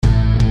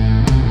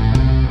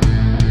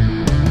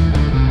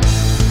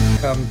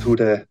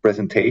to the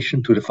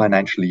presentation to the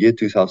financial year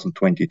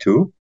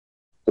 2022.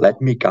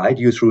 Let me guide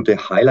you through the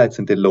highlights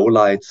and the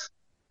lowlights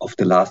of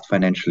the last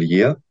financial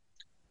year.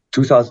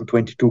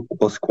 2022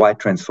 was quite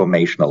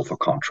transformational for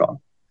Kontron.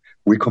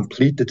 We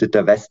completed the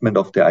divestment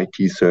of the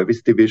IT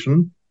service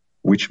division,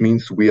 which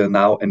means we are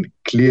now a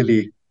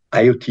clearly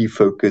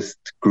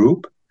IoT-focused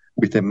group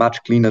with a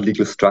much cleaner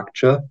legal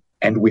structure,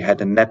 and we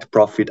had a net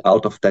profit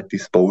out of that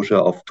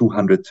disposal of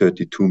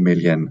 232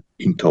 million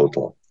in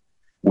total.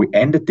 We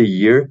ended the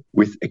year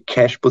with a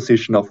cash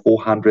position of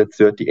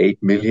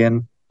 438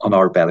 million on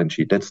our balance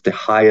sheet. That's the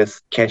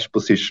highest cash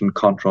position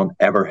Kontron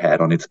ever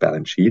had on its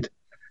balance sheet,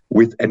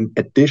 with an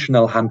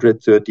additional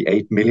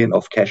 138 million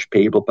of cash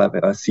payable by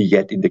us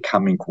yet in the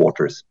coming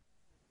quarters.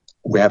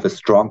 We have a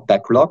strong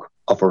backlog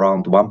of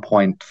around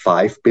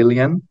 1.5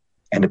 billion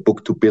and a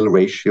book-to-bill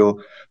ratio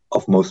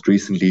of most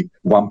recently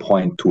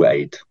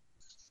 1.28.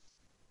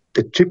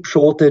 The chip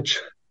shortage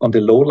on the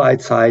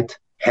lowlight side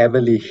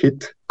heavily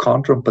hit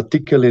Kontron,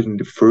 particularly in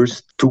the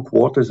first 2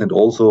 quarters, and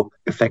also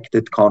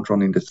affected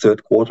Kontron in the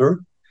third quarter.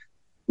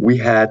 We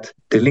had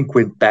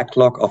delinquent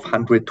backlog of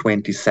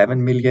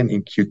 127 million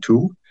in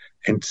Q2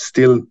 and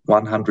still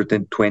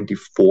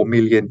 124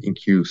 million in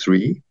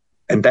Q3.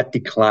 And that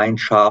declined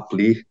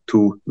sharply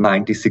to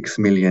 96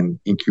 million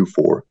in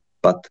Q4,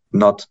 but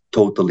not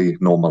totally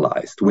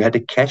normalized. We had a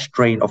cash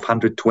drain of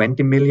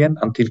 120 million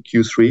until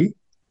Q3,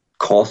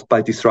 caused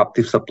by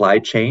disruptive supply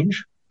chain,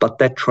 but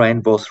that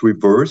trend was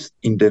reversed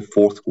in the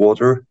fourth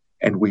quarter,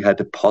 and we had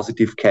a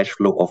positive cash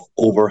flow of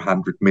over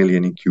 100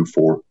 million in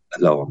Q4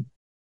 alone.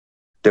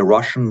 The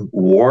Russian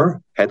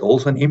war had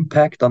also an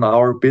impact on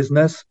our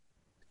business.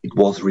 It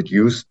was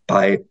reduced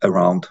by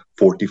around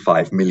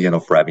 45 million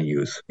of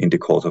revenues in the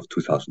course of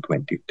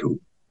 2022.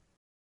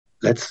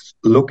 Let's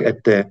look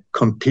at the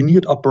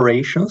continued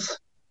operations.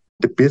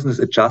 The business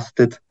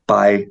adjusted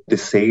by the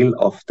sale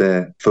of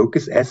the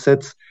focus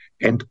assets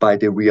and by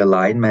the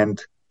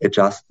realignment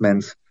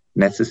adjustments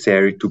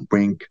necessary to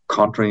bring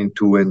Kontron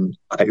into an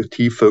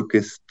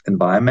IoT-focused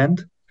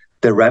environment.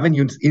 The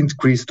revenues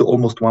increased to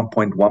almost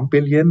 1.1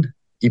 billion.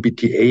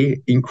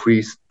 EBITDA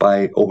increased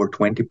by over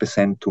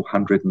 20% to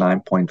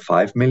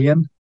 109.5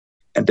 million.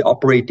 And the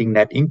operating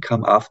net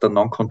income after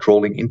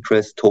non-controlling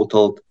interest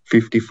totaled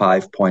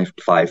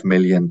 55.5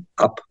 million,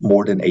 up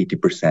more than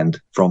 80%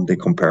 from the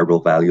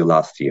comparable value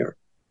last year.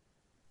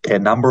 The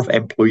number of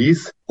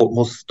employees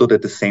almost stood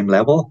at the same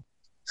level,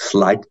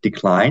 slight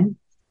decline,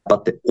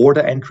 but the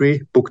order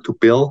entry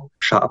book-to-bill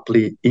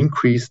sharply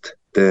increased.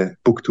 The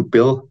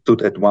book-to-bill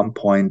stood at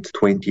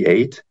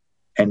 1.28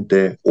 and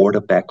the order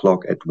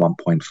backlog at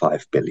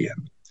 1.5 billion.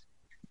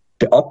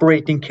 The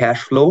operating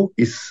cash flow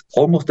is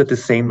almost at the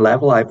same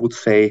level, I would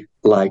say,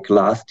 like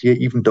last year,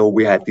 even though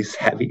we had this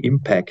heavy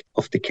impact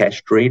of the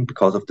cash drain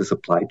because of the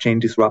supply chain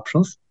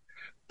disruptions.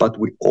 But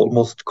we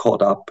almost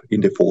caught up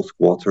in the fourth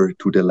quarter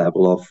to the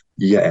level of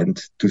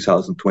year-end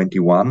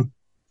 2021.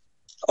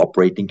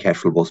 Operating cash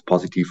flow was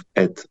positive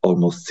at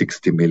almost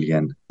 60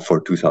 million for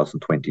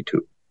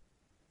 2022.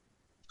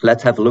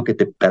 Let's have a look at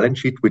the balance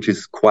sheet, which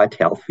is quite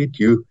healthy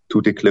due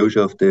to the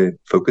closure of the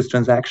focus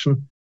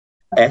transaction.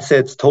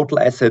 Total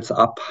assets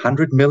up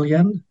 100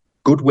 million,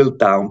 goodwill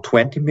down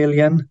 20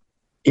 million,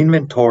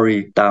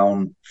 inventory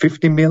down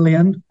 50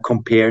 million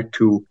compared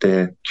to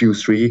the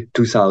Q3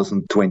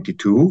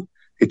 2022.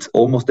 It's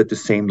almost at the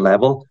same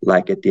level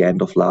like at the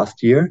end of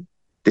last year.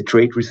 The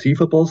trade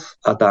receivables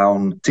are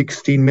down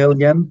 16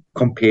 million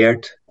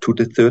compared to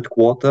the third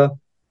quarter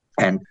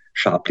and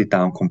sharply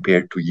down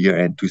compared to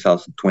year-end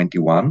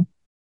 2021.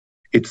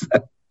 It's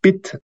a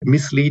bit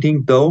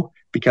misleading though,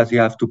 because you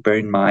have to bear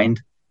in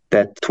mind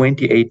that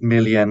 28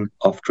 million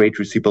of trade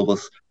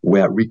receivables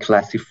were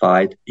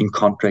reclassified in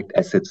contract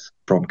assets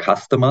from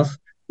customers,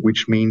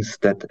 which means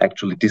that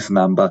actually this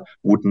number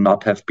would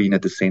not have been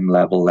at the same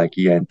level like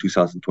year-end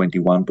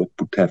 2021, but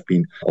would have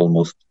been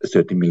almost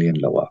 30 million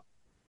lower.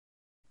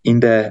 In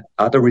the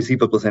other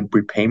receivables and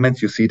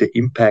prepayments, you see the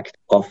impact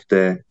of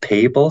the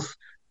payables.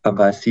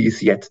 Avasi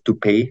is yet to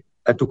pay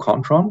to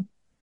Kontron.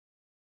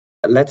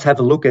 Let's have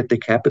a look at the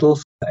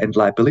capitals and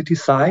liability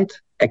side.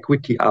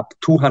 Equity up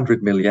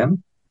 200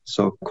 million,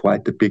 so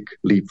quite a big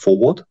leap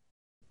forward.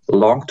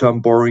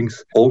 Long-term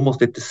borrowings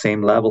almost at the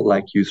same level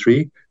like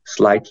Q3,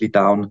 slightly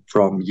down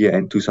from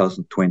year-end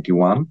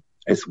 2021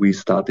 as we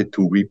started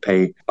to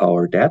repay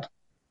our debt.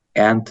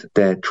 And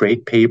the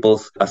trade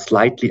payables are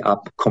slightly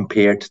up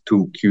compared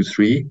to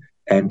Q3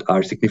 and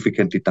are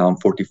significantly down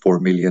 44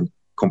 million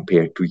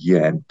compared to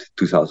year-end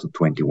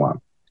 2021.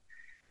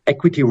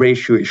 Equity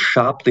ratio is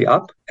sharply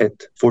up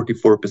at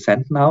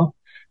 44% now,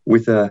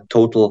 with a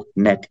total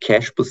net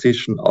cash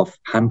position of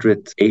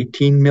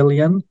 118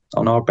 million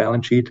on our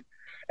balance sheet,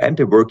 and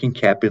the working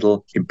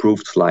capital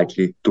improved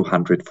slightly to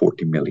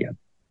 140 million.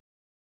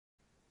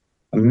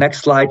 On the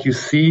next slide, you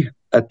see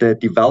at the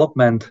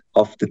development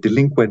of the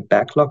delinquent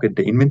backlog and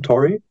the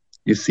inventory.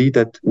 You see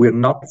that we're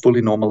not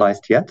fully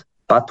normalized yet,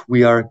 but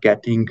we are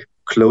getting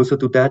closer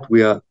to that.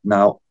 We are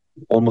now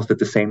almost at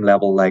the same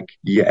level like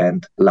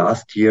year-end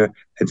last year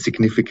and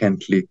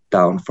significantly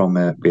down from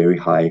a very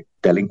high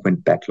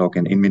delinquent backlog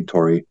and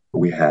inventory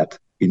we had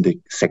in the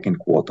second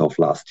quarter of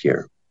last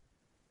year.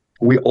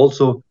 We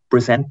also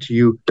present to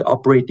you the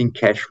operating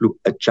cash flow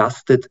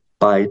adjusted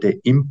by the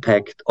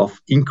impact of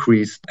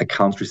increased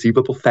accounts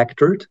receivable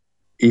factored.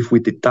 If we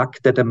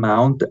deduct that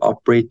amount, the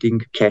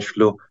operating cash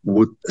flow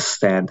would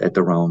stand at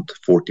around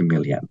 40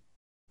 million.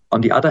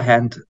 On the other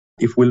hand,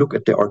 if we look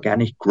at the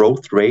organic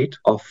growth rate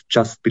of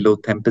just below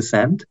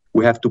 10%,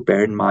 we have to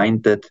bear in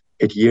mind that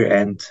at year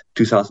end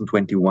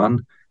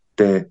 2021,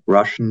 the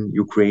Russian,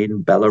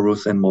 Ukraine,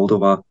 Belarus, and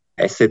Moldova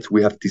assets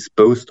we have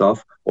disposed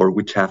of or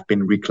which have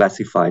been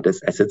reclassified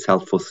as assets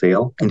held for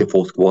sale in the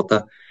fourth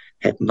quarter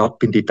had not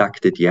been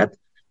deducted yet.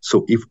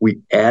 So if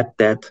we add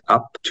that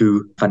up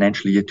to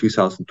financial year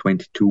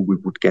 2022, we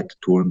would get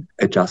to an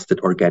adjusted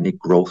organic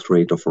growth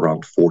rate of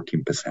around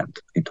 14%.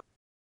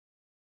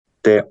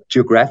 The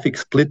geographic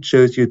split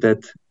shows you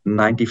that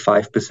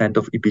 95%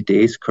 of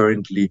EBITDA is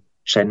currently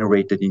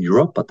generated in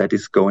Europe, but that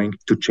is going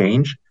to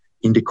change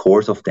in the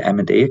course of the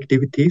M&A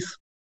activities.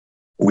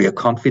 We are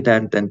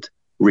confident and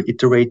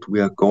reiterate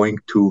we are going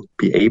to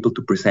be able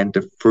to present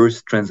the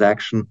first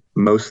transaction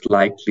most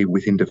likely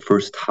within the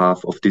first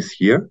half of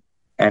this year.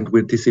 And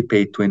we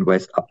anticipate to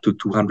invest up to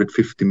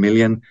 250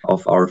 million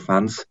of our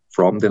funds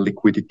from the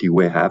liquidity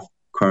we have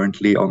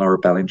currently on our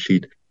balance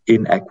sheet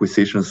in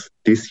acquisitions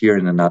this year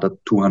and another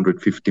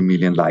 250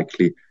 million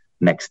likely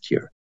next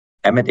year.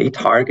 M&A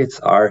targets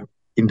are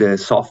in the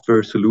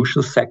software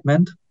solutions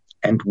segment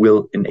and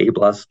will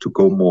enable us to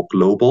go more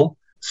global,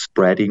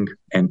 spreading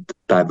and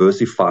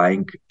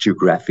diversifying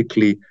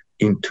geographically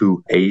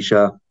into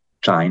Asia,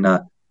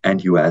 China,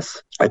 and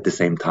US at the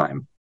same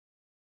time.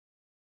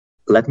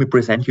 Let me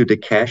present you the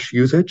cash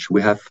usage.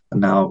 We have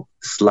now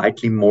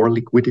slightly more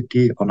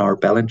liquidity on our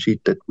balance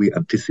sheet than we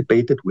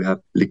anticipated. We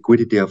have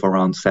liquidity of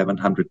around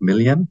 700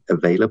 million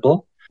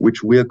available,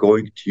 which we are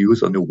going to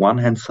use on the one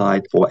hand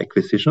side for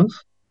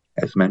acquisitions,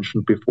 as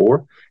mentioned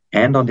before.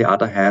 And on the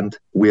other hand,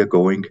 we are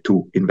going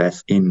to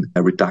invest in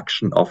a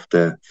reduction of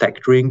the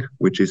factoring,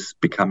 which is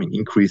becoming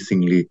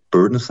increasingly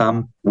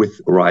burdensome with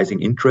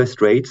rising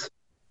interest rates.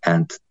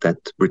 And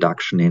that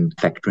reduction in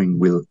factoring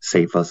will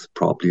save us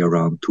probably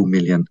around 2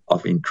 million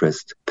of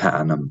interest per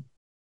annum.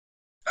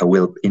 I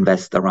will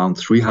invest around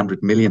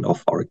 300 million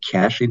of our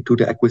cash into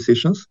the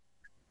acquisitions,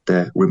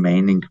 the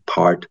remaining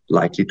part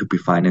likely to be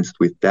financed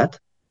with debt.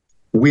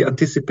 We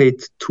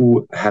anticipate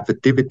to have a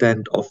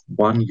dividend of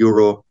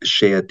 €1 a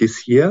share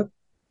this year.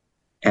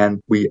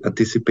 And we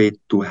anticipate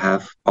to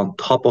have on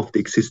top of the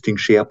existing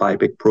share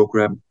buyback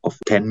program of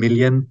 10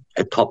 million,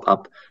 a top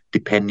up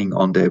depending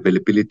on the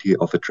availability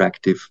of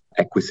attractive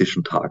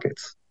acquisition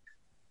targets.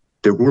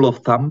 The rule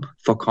of thumb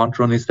for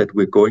Kontron is that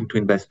we're going to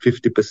invest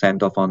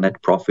 50% of our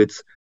net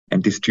profits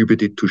and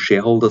distribute it to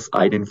shareholders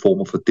either in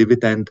form of a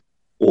dividend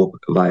or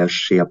via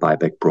share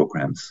buyback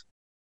programs.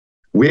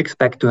 We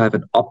expect to have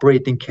an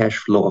operating cash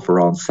flow of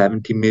around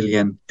 70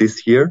 million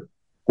this year,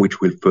 which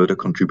will further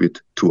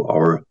contribute to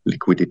our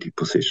liquidity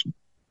position.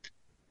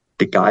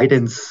 The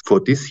guidance for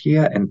this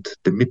year and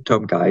the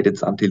midterm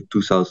guidance until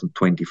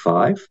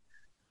 2025,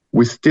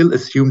 we still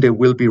assume there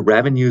will be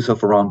revenues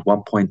of around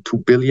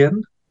 1.2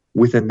 billion.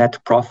 With a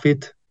net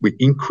profit, we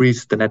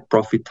increased the net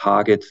profit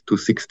target to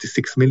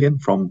 66 million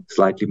from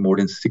slightly more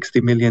than 60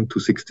 million to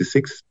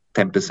 66,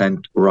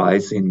 10%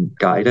 rise in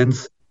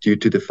guidance due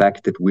to the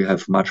fact that we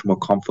have much more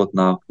comfort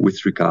now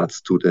with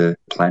regards to the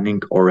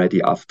planning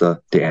already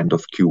after the end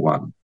of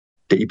Q1.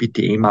 The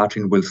EBITDA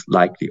margin will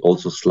likely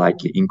also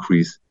slightly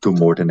increase to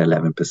more than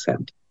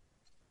 11%.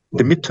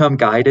 The midterm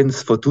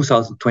guidance for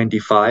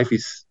 2025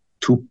 is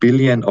 2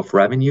 billion of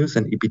revenues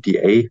and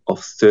EBITDA of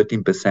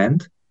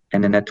 13%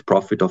 and a net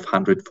profit of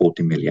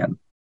 140 million.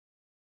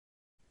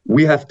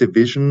 We have the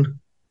vision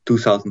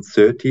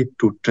 2030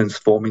 to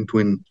transform into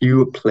a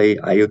pure play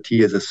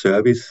IoT as a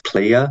service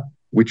player,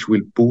 which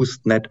will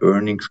boost net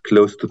earnings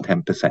close to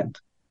 10%.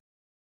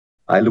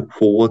 I look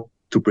forward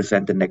to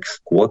present the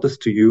next quarters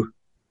to you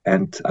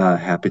and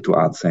happy to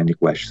answer any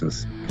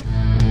questions.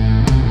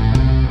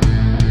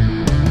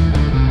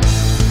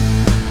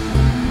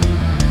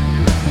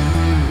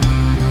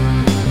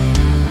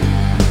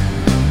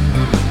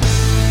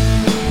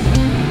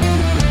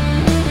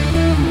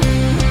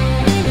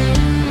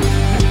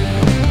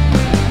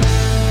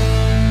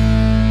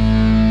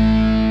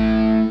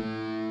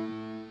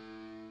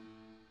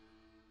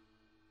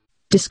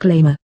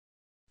 Disclaimer.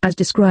 As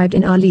described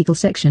in our legal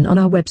section on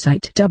our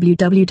website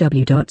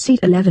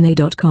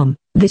www.seat11a.com,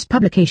 this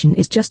publication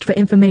is just for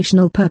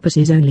informational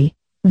purposes only.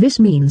 This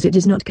means it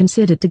is not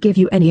considered to give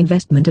you any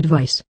investment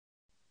advice.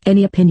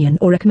 Any opinion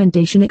or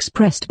recommendation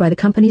expressed by the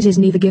companies is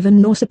neither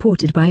given nor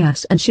supported by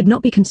us and should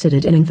not be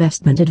considered an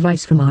investment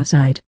advice from our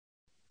side.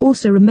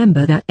 Also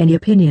remember that any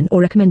opinion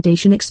or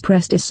recommendation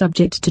expressed is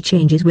subject to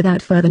changes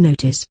without further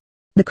notice.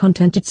 The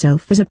content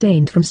itself is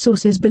obtained from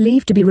sources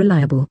believed to be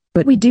reliable,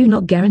 but we do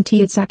not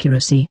guarantee its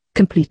accuracy,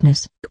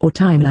 completeness, or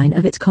timeline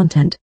of its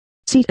content.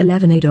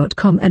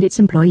 Seat11a.com and its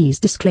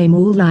employees disclaim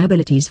all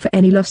liabilities for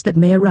any loss that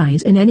may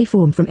arise in any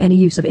form from any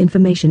use of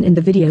information in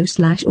the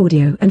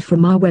video/audio and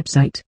from our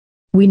website.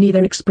 We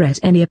neither express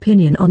any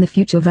opinion on the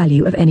future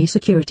value of any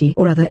security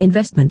or other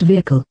investment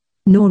vehicle,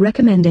 nor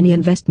recommend any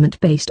investment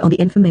based on the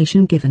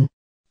information given.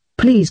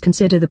 Please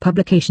consider the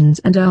publications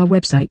and our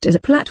website as a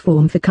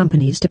platform for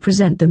companies to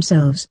present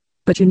themselves,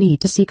 but you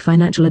need to seek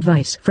financial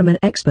advice from an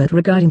expert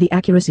regarding the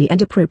accuracy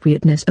and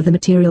appropriateness of the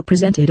material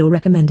presented or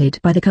recommended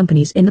by the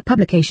companies in the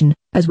publication,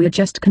 as we are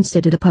just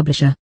considered a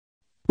publisher.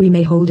 We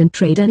may hold and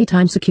trade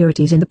anytime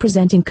securities in the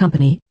presenting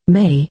company,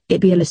 may it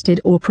be a listed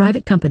or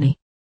private company.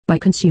 By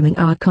consuming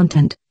our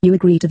content, you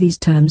agree to these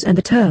terms and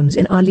the terms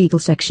in our legal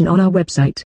section on our website.